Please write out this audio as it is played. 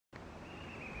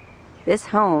This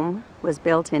home was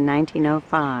built in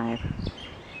 1905.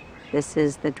 This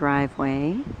is the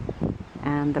driveway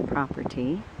and the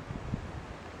property.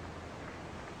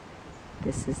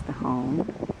 This is the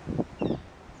home.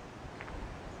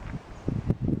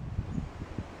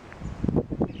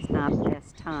 It's not the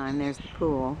best time. There's the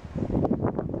pool.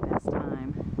 Not the best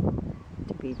time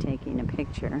to be taking a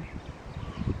picture.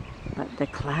 But the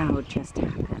cloud just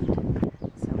happened.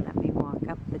 So let me walk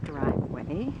up the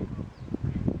driveway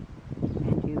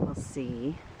and you will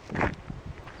see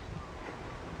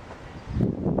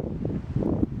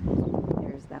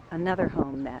there's another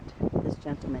home that this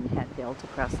gentleman had built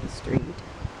across the street.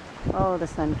 Oh, the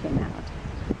sun came out.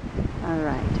 All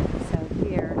right, so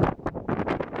here,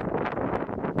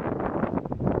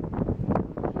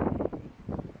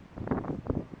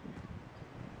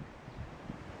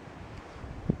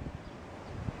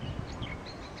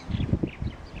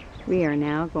 we are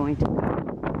now going to go into the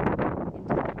pool.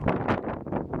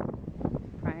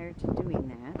 Prior to doing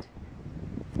that,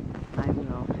 I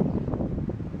will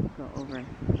go over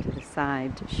to the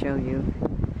side to show you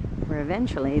where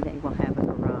eventually they will have a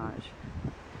garage.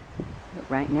 But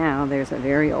right now there's a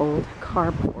very old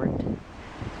carport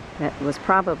that was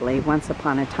probably once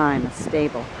upon a time a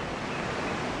stable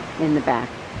in the back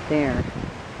there.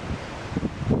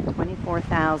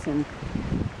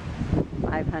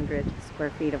 24,500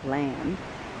 square feet of land.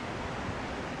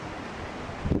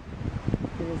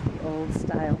 It is the old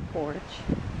style porch.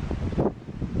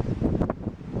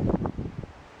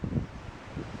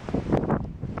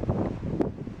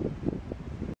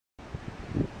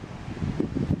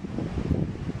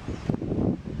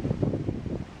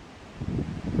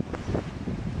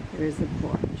 Here's the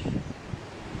porch.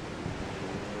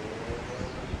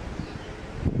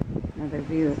 Another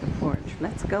view of the porch.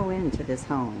 Let's go into this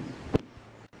home.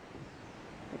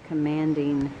 The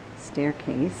commanding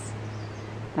staircase,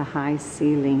 the high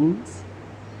ceilings,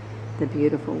 the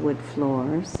beautiful wood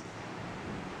floors,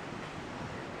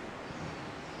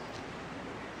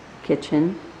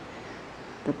 kitchen,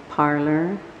 the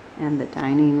parlor, and the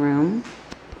dining room,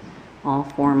 all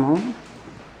formal.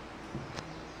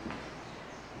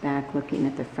 Back looking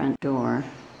at the front door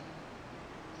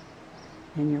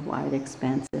and your wide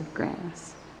expansive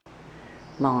grass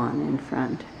lawn in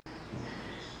front.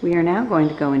 We are now going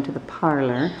to go into the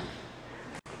parlor,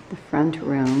 the front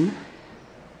room,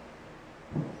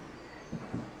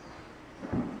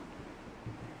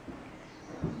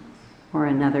 or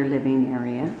another living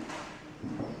area.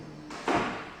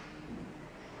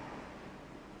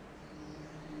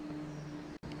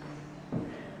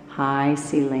 High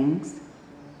ceilings.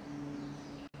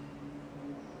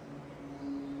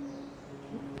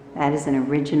 That is an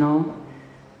original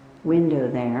window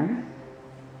there.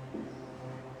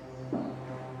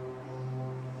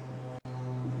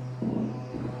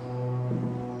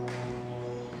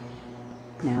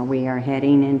 Now we are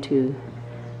heading into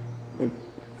the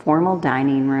formal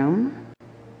dining room.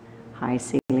 High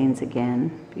ceilings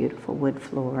again, beautiful wood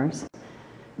floors,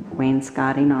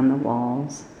 wainscoting on the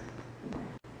walls.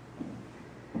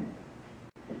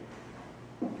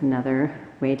 Another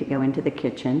way to go into the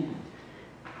kitchen.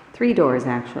 3 doors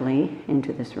actually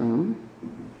into this room.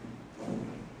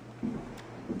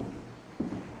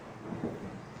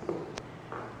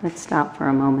 Let's stop for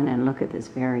a moment and look at this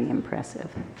very impressive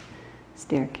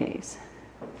staircase.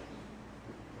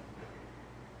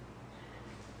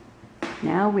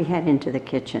 Now we head into the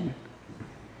kitchen.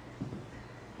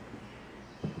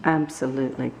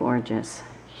 Absolutely gorgeous.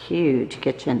 Huge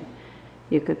kitchen.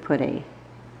 You could put a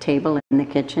table in the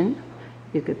kitchen.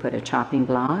 You could put a chopping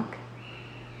block.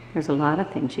 There's a lot of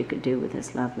things you could do with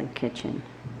this lovely kitchen.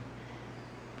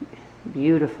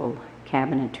 Beautiful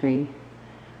cabinetry,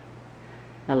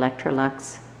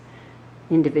 Electrolux,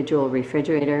 individual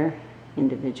refrigerator,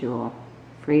 individual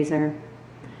freezer,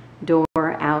 door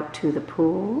out to the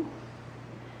pool,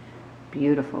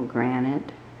 beautiful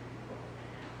granite.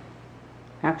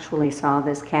 Actually saw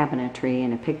this cabinetry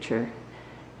in a picture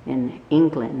in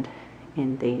England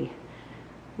in the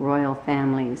royal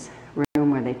family's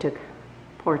room where they took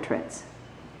portraits.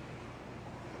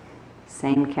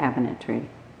 Same cabinetry.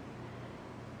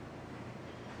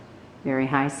 Very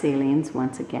high ceilings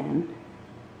once again.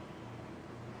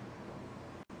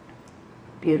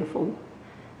 Beautiful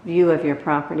view of your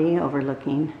property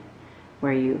overlooking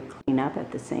where you clean up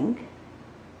at the sink.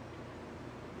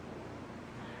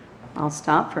 I'll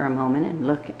stop for a moment and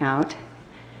look out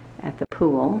at the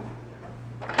pool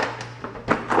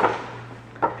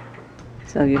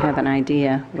so you have an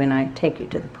idea when I take you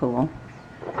to the pool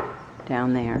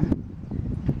down there.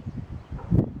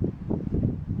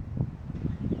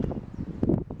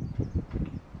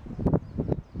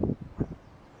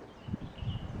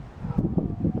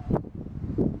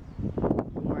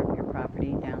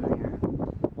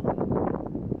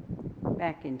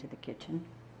 back into the kitchen.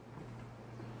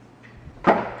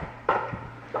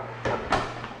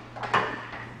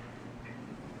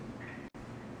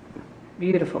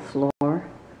 Beautiful floor.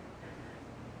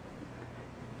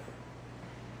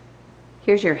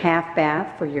 Here's your half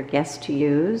bath for your guests to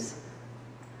use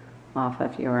off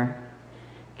of your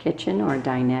kitchen or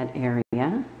dinette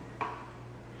area.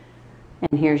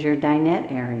 And here's your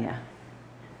dinette area.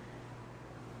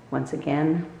 Once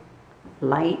again,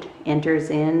 light enters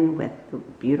in with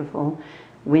beautiful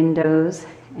windows,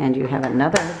 and you have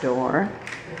another door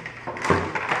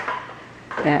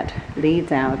that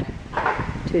leads out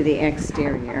to the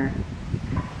exterior,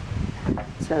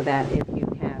 so that if you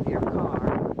have your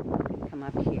car, you can come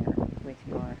up here with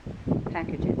your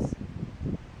packages.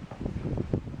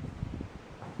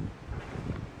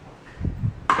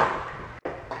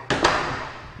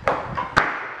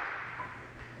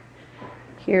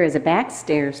 Here is a back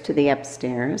stairs to the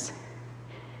upstairs,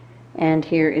 and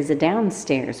here is a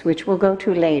downstairs, which we'll go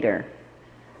to later.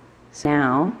 So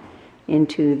now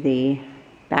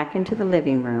back into the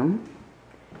living room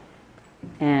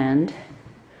and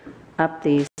up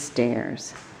these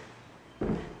stairs.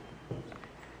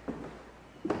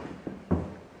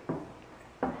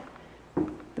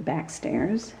 The back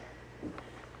stairs,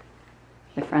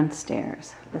 the front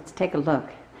stairs. Let's take a look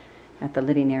at the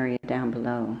living area down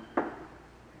below.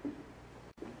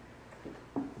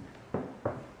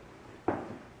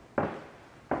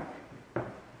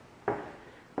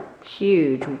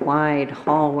 Huge wide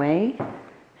hallway,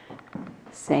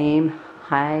 same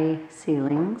high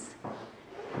ceilings.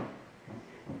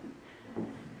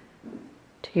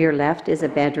 To your left is a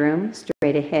bedroom.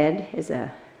 Straight ahead is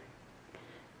a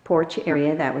porch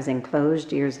area that was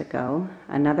enclosed years ago.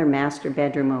 Another master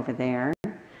bedroom over there.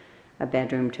 A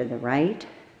bedroom to the right.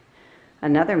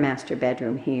 Another master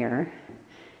bedroom here.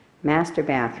 Master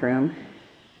bathroom.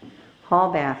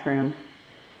 Hall bathroom.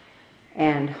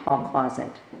 And hall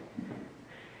closet.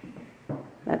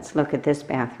 Let's look at this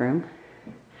bathroom.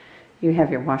 You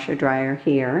have your washer dryer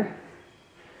here,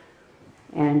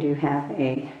 and you have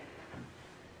a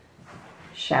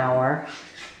shower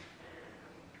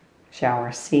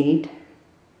seat,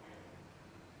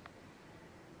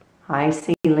 high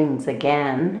ceilings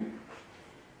again,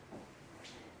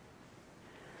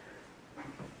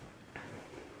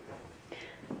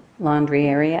 laundry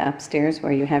area upstairs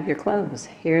where you have your clothes.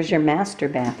 Here's your master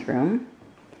bathroom.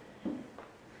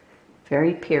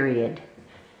 Very period.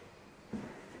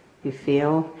 You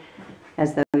feel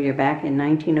as though you're back in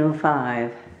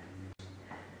 1905.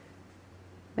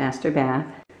 Master bath.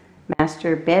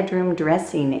 Master bedroom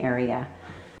dressing area.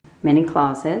 Many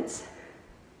closets.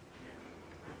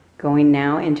 Going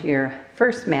now into your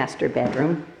first master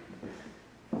bedroom.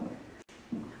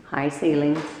 High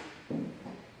ceilings.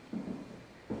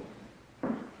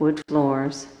 Wood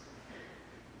floors.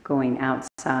 Going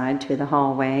outside to the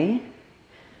hallway.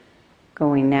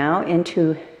 Going now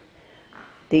into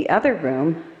the other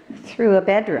room through a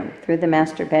bedroom, through the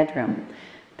master bedroom.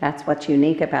 That's what's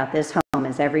unique about this home,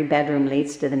 is every bedroom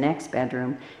leads to the next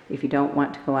bedroom if you don't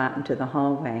want to go out into the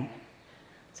hallway.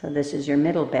 So this is your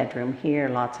middle bedroom here.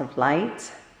 Lots of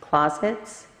lights,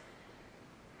 closets.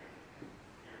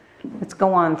 Let's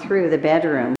go on through the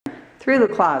bedroom, through the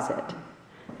closet.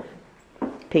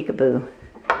 Peekaboo.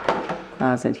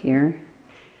 Closet here.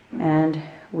 And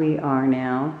we are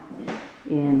now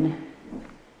in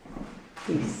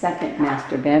the second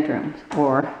master bedroom,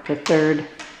 or the third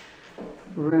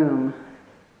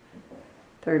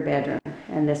bedroom.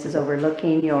 And this is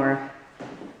overlooking your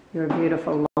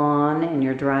beautiful lawn and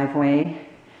your driveway.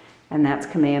 And that's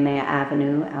Kamehameha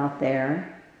Avenue out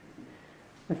there,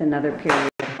 with another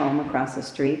period home across the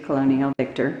street, Colonial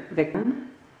Victorian.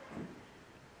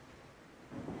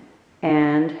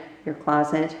 And your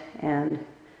closet and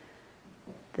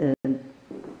the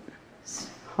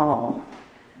hall,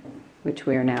 which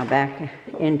we are now back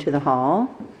into the hall.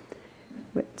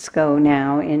 Let's go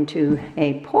now into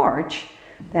a porch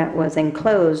that was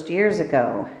enclosed years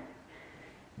ago.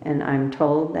 And I'm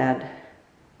told that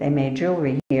they made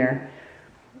jewelry here,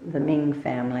 the Ming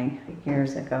family,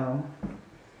 years ago.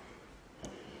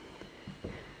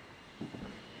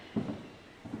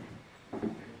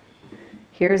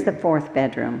 Here's the fourth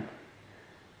bedroom.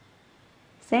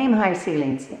 Same high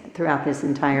ceilings throughout this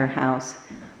entire house.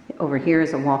 Over here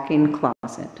is a walk-in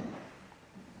closet.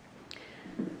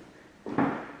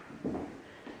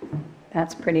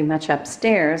 That's pretty much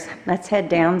upstairs. Let's head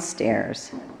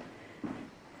downstairs.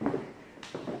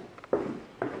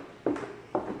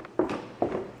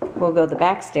 We'll go the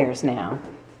back stairs now.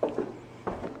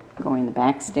 Going the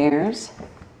back stairs.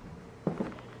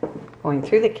 Going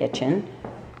through the kitchen.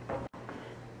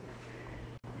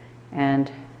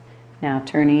 And now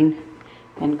turning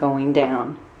and going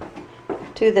down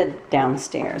to the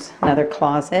downstairs. Another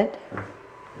closet.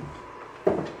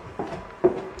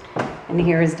 And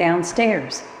here is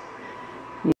downstairs.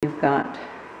 You've got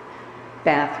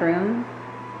bathroom,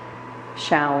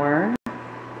 shower,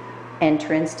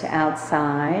 entrance to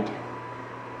outside,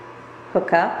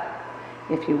 hookup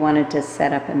if you wanted to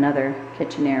set up another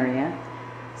kitchen area,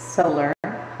 solar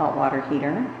hot water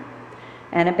heater,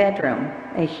 and a bedroom,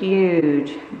 a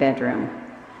huge bedroom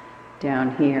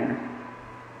down here.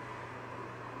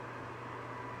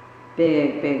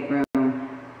 Big, big room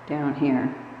down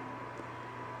here.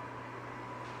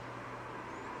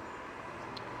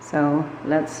 So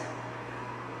let's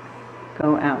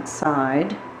go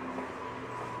outside.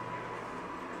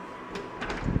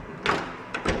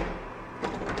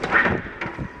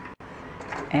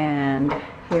 And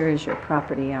here is your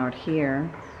property out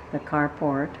here, the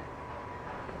carport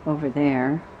over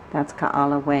there. That's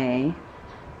Ka'ala Way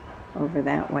over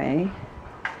that way.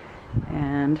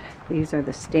 And these are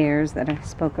the stairs that I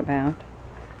spoke about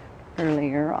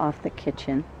earlier off the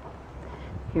kitchen.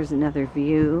 Here's another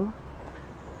view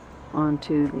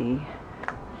onto the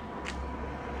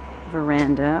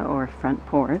veranda or front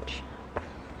porch.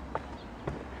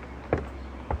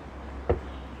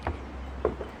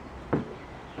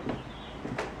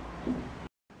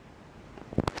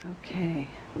 Okay,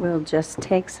 we'll just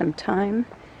take some time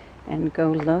and go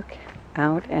look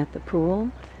out at the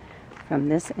pool from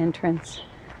this entrance.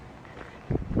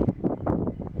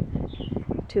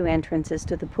 Two entrances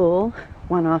to the pool,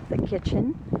 one off the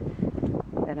kitchen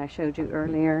that I showed you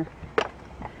earlier,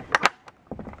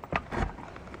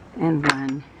 and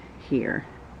one here.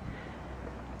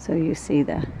 So you see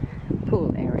the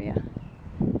pool area.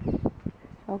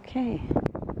 Okay,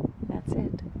 that's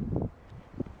it.